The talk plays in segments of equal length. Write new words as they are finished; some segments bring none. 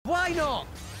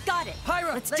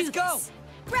Let's do go! this.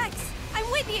 Rex, I'm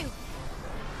with you!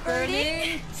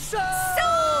 Burning sword!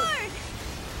 Sword!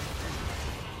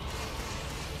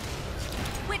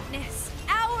 Witness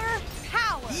our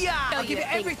power! Yeah! Show I'll give you it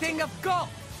things. everything I've got!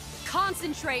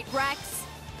 Concentrate, Rex!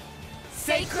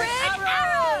 Sacred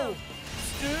arrow!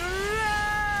 Strike!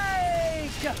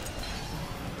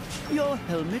 Your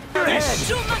helmet ahead!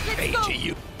 Shoot, let's go!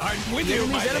 you. I'm with The you,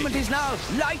 enemy's my element lady. is now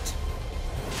light!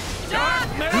 Not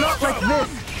like this!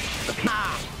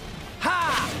 Ha!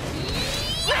 Ha!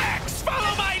 Rex,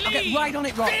 follow my lead! I'll get right on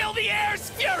it, Rock! Feel the air's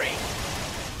fury!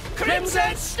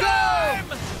 Crimson Storm!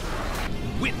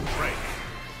 Windbreak.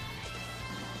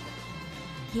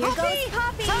 Here goes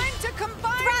Poppy! Time to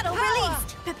combine Throttle power.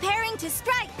 released! Preparing to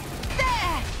strike!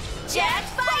 There! Jet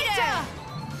Fighter!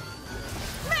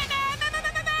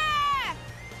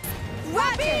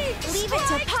 Roger! Leave it to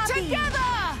Strike Poppy!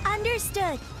 together!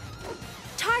 Understood.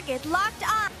 Target locked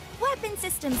on. Weapon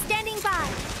system standing by.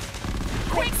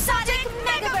 Quixotic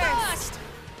Megaburst!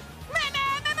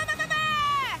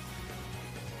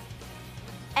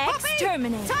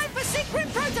 Exterminate! Time for secret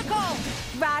protocol!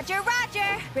 Roger,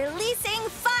 roger! Releasing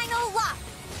final lock!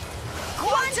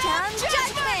 Quantum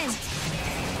Judgment!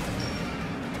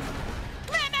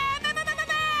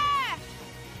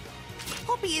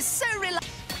 Poppy is so relaxed.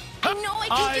 I know I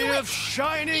can Eye do of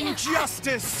shining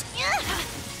justice!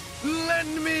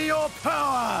 Lend me your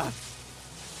power!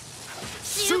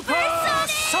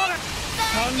 Supersonic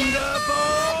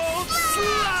Thunderbolt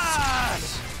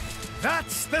Slash!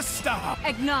 That's the start!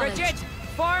 Acknowledged. Bridget,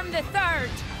 form the third.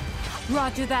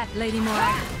 Roger that, Lady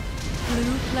Morag. Blue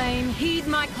flame, heed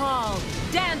my call.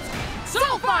 Dance,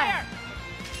 Soulfire!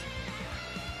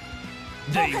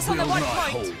 Focus on the one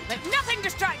point. Let nothing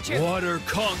distract you. Water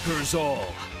conquers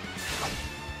all.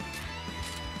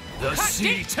 The Cut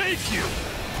sea it. take you!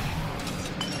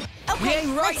 We Okay,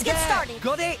 ain't right let's get there. started.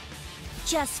 Got it?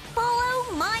 Just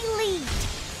follow my lead.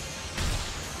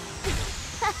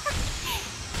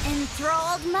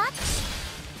 Enthralled much?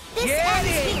 This Get ends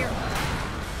it. here.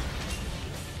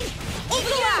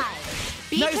 Equalize.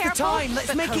 Be Now's the careful, time. Let's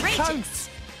but make it courageous. count.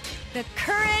 The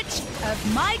courage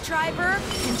of my driver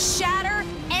can shatter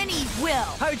any will.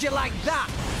 How'd you like that?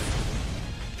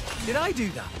 Did I do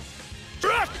that?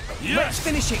 Let's Yes!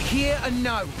 finish it here and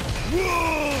now.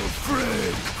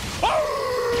 Wolfrid!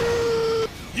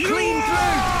 Clean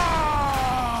through!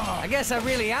 I guess I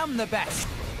really am the best.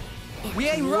 We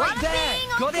ain't right One there. thing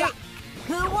on Got it? clock.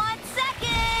 Who wants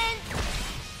second?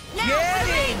 Now Get for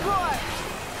the it. main course.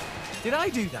 Did I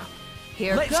do that?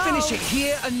 Here Let's goes. finish it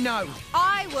here and now.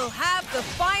 I will have the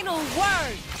final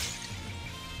word.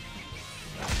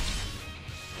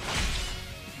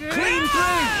 Clean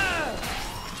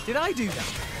through! Did I do that?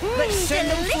 Let's send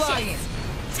them delicious. flying.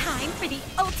 Time for the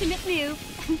ultimate move.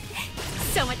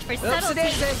 So much for Oops, it subtlety.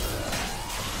 is.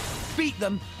 Beat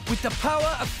them with the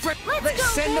power of Let's go,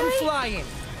 send them Barry. flying.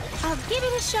 I'll give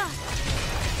it a shot.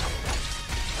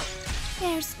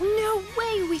 There's no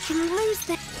way we can lose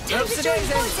them. Time Oops, to it join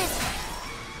is. forces.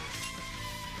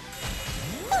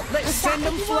 Let's Was that send what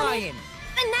them you wanted? flying.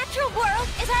 The natural world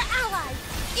is our ally.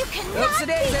 You cannot Oops, it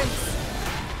beat is. it.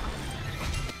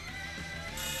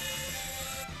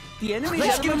 The enemy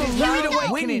Let's give them a rude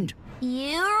awakening.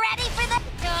 You ready for the...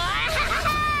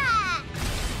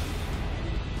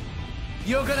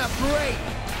 You're gonna break.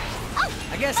 Oh,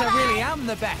 I guess I really am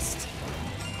the best.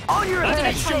 On your Let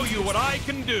head. me show you what I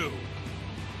can do.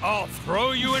 I'll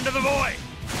throw you into the void.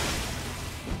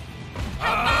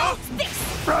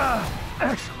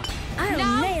 Excellent. I'll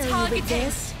Now nail you with targeting.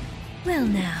 this. Well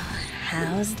now,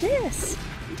 how's this?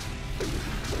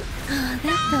 Oh,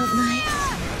 that felt nice.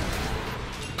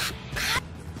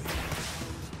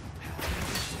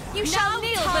 You shall Now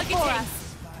kneel targeting. before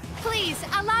us. Please,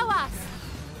 allow us.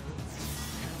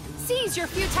 Cease your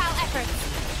futile efforts.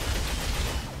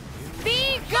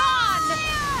 Be gone!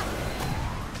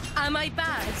 Am I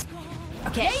bad?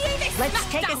 Okay, let's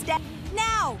take a step.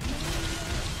 Now!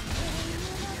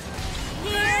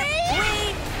 Here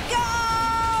we go!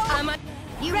 Am I...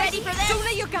 You ready for this? Don't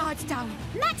let your guards down.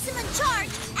 Maximum charge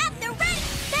at the ready.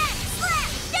 Back, slap,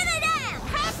 da-da-da!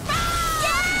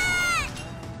 Yeah!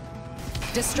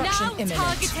 Destruction Now imminent.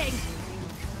 targeting.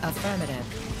 Affirmative.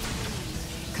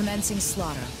 Commencing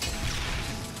slaughter.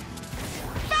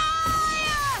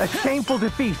 A shameful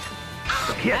defeat.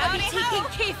 Howdy, taking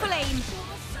careful aim.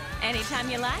 Anytime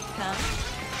you like, huh?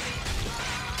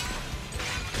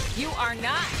 You are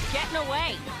not getting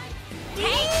away.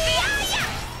 Take me!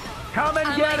 Come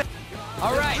and get it.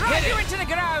 All right, Drive hit you it. into the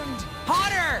ground.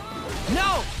 Harder.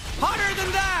 No, harder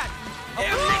than that.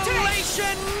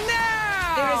 Immolation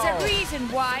now. There is a reason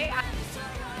why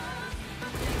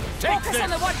Take Focus this! on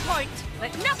the one point.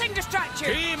 Let nothing distract you.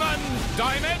 Demon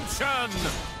Dimension!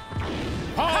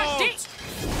 Halt! Halt!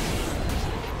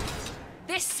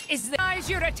 This is the eyes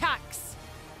your attacks.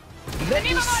 Let me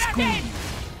Nimamora Den!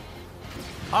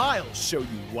 I'll show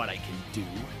you what I can do.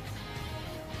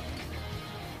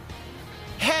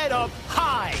 Head up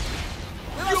high!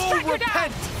 You'll strike you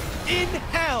repent in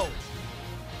hell!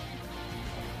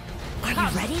 Are you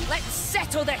Come, ready? let's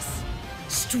settle this.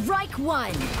 Strike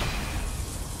one.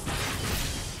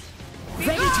 Be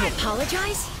Ready gone! to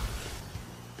apologize?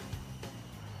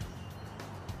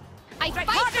 I fight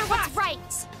harder, for what's fast.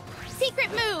 right. Secret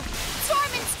move. Storm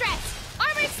and stretch.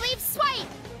 Armor sleeve swipe.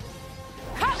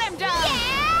 Cut them down.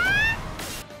 Yeah!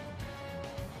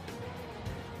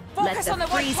 Focus Let the on the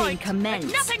one freezing point. commence.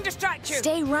 Let nothing distract you.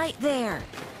 Stay right there.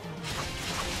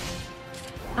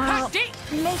 I'll Deep.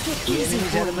 make it The easy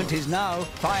enemy's for element you. is now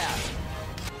fire.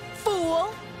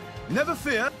 Fool! Never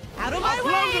fear. Out of my I'll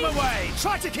blow way! them away!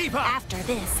 Try to keep up! After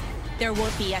this, there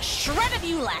won't be a shred of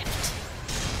you left.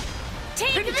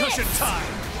 Take Pincushion this!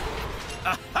 time!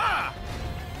 Aha!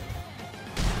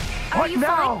 Are you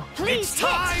now? fine? Please It's hit.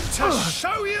 time to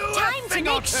show you a Time to thing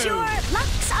or make two. sure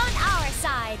luck's on our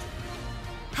side.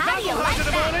 How do you like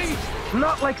that?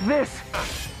 Not like this.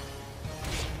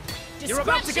 You're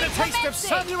about to get a Disruption taste of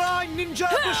commencing. Samurai Ninja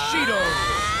Bushido. Ah!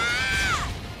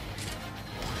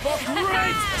 For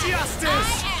great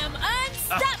justice. I am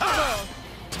unstoppable.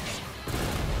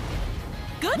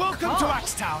 Good Welcome call. to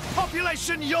Axetown.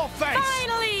 Population, your face.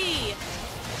 Finally!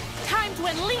 Time to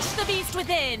unleash the beast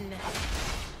within.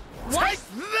 What? Take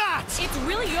that. It's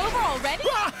really over already?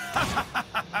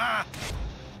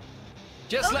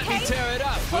 Just let me tear it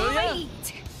up, will ya?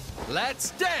 Great.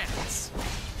 Let's dance.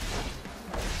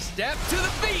 Step to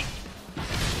the beat.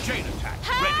 Chain attack,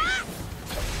 Ah!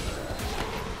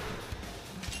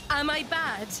 Am I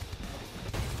bad?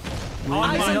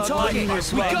 Eyes on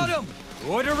target. We got him.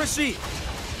 Order received.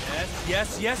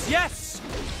 Yes. Get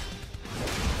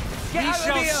We out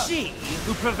shall of here. see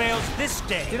who prevails this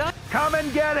day. Did I? Come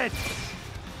and get it.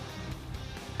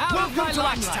 Out of my Welcome to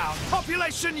limelight. Axetown.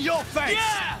 Population, your face.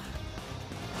 Yeah!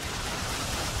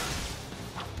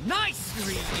 Nice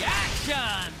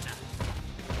reaction.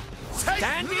 Take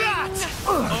that.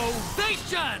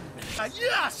 Ovation.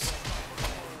 Yes.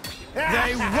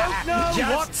 They won't know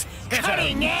what's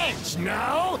cutting edge,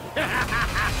 no?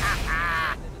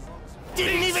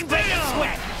 Didn't even break a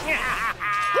sweat.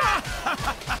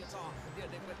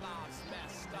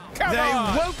 They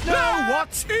won't know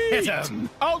what's hit 'em.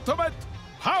 Ultimate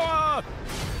power!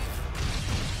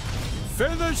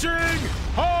 Finishing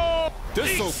home!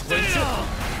 This'll clinch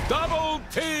it! Double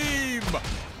team!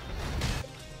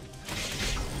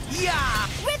 Yeah.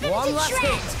 Rhythm One to last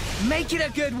tread. hit. Make it a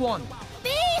good one.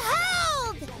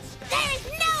 Behold! There is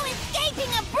no escaping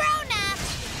a Brona!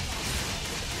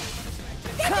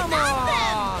 This Come is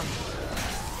awesome! on.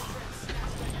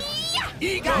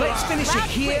 Yeah! Let's finish it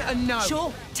here and now.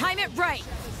 Sure, time it right.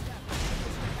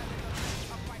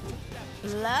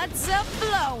 Blood's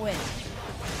a-flowing.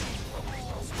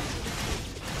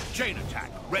 Chain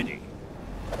attack, ready.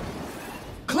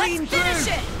 Clean Let's finish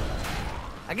through. it.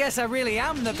 I guess I really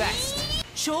am the best.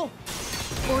 Sure.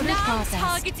 Order Now processed.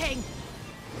 targeting.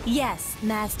 Yes,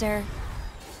 Master.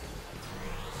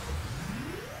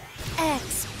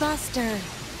 X-Buster.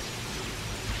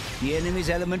 The enemy's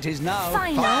element is now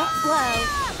Final blow.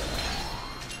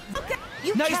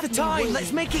 You Now's kept the me time. waiting.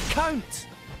 Let's make it count.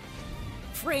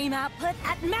 Frame output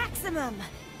at maximum.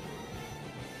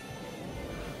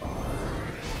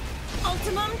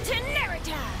 Ultimum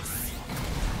teneritas.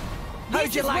 How'd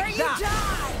This you is like where that? You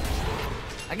die.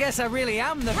 I guess I really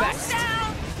am the best.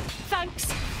 Down. Thanks.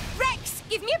 Rex,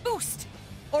 give me a boost.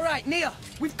 All right, Nia,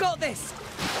 we've got this.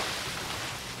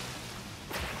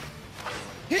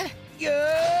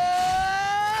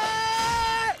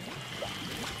 Yeah!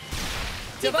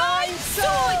 Divine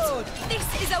sword!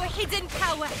 This is our hidden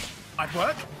power. I'd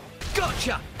work.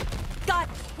 Gotcha. God,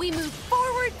 we move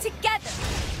forward together.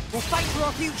 We'll fight for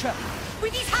our future.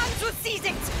 With these hands, we'll seize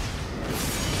it.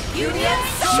 Union The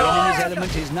enemy's sword.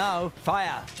 element is now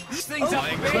fire. These things are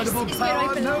incredible This is where I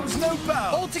power belong. knows no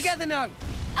bounds. All together now.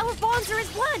 Our bonds are as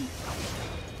one.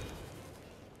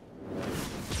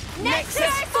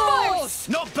 Nexus Force!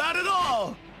 Not bad at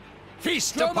all.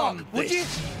 Feast Throw 'em upon up, would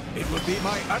this! It would be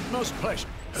my utmost pleasure.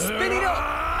 Spin it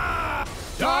up.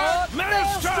 Dark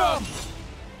Maelstrom!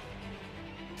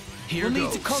 Here we'll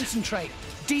need to concentrate.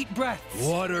 Deep breaths.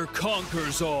 Water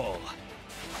conquers all.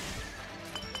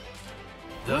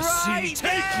 The Right sea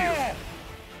take there.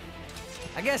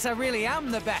 I guess I really am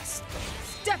the best.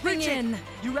 Stepping in.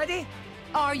 You ready?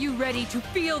 Are you ready to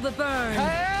feel the burn?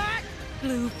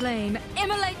 Blue flame,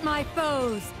 immolate my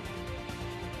foes!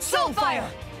 Soulfire!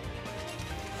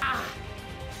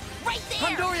 Right there!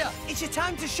 Pandoria, it's your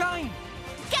time to shine!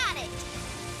 Got it!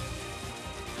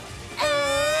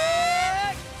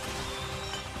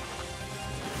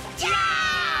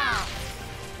 Yeah!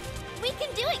 We can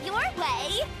do it your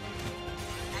way!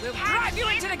 We'll drive you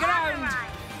into the ground!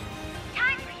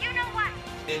 Time for you-know-what!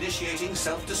 Initiating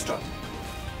self-destruct.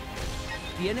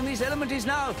 The enemy's element is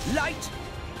now light!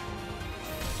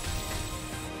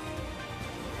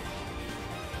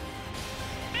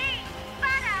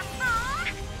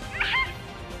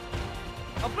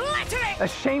 Obliterate! A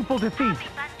shameful defeat.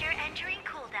 Buster entering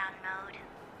cooldown mode.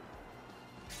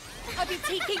 I'll be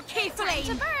taking Time to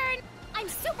K-Flame! burn! I'm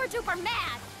super duper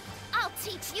mad! I'll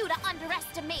teach you to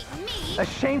underestimate me! A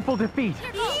shameful defeat.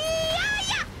 Here goes!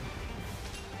 Yeah!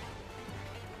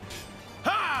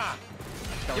 Ha!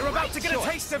 You're about to get a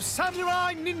taste of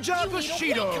Samurai Ninja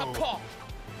Bushido!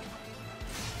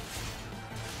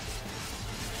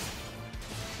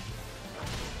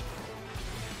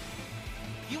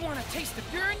 You want a taste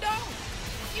of Durandal?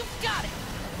 You got it!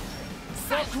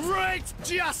 For great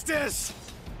justice!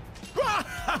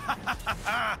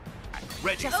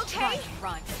 Ready. Okay,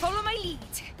 run. Follow my lead.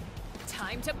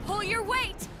 Time to pull your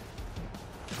weight!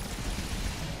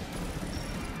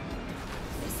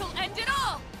 This'll end it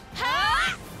all!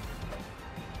 Huh?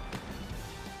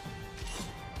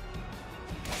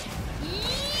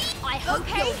 I hope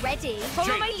Okay. you're ready.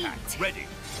 Follow my lead. J-Pack ready.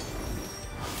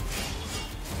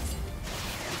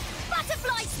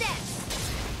 Butterfly step!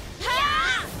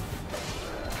 Ha!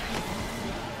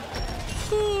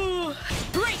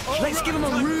 Break! Let's give him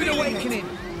a rude awakening!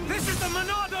 This is the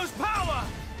Monado's power!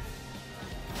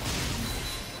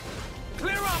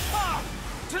 Clear our path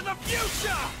to the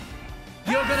future!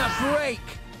 You're gonna break!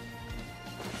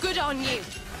 Good on you.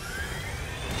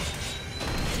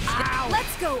 Ow!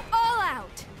 Let's go all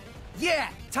out. Yeah!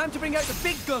 Time to bring out the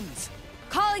big guns!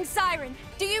 Calling Siren.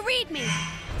 Do you read me?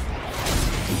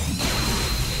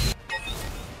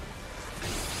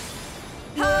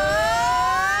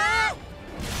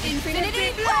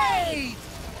 Infinity Blade!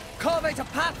 Carve out a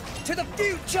path to the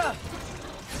future!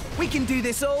 We can do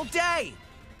this all day!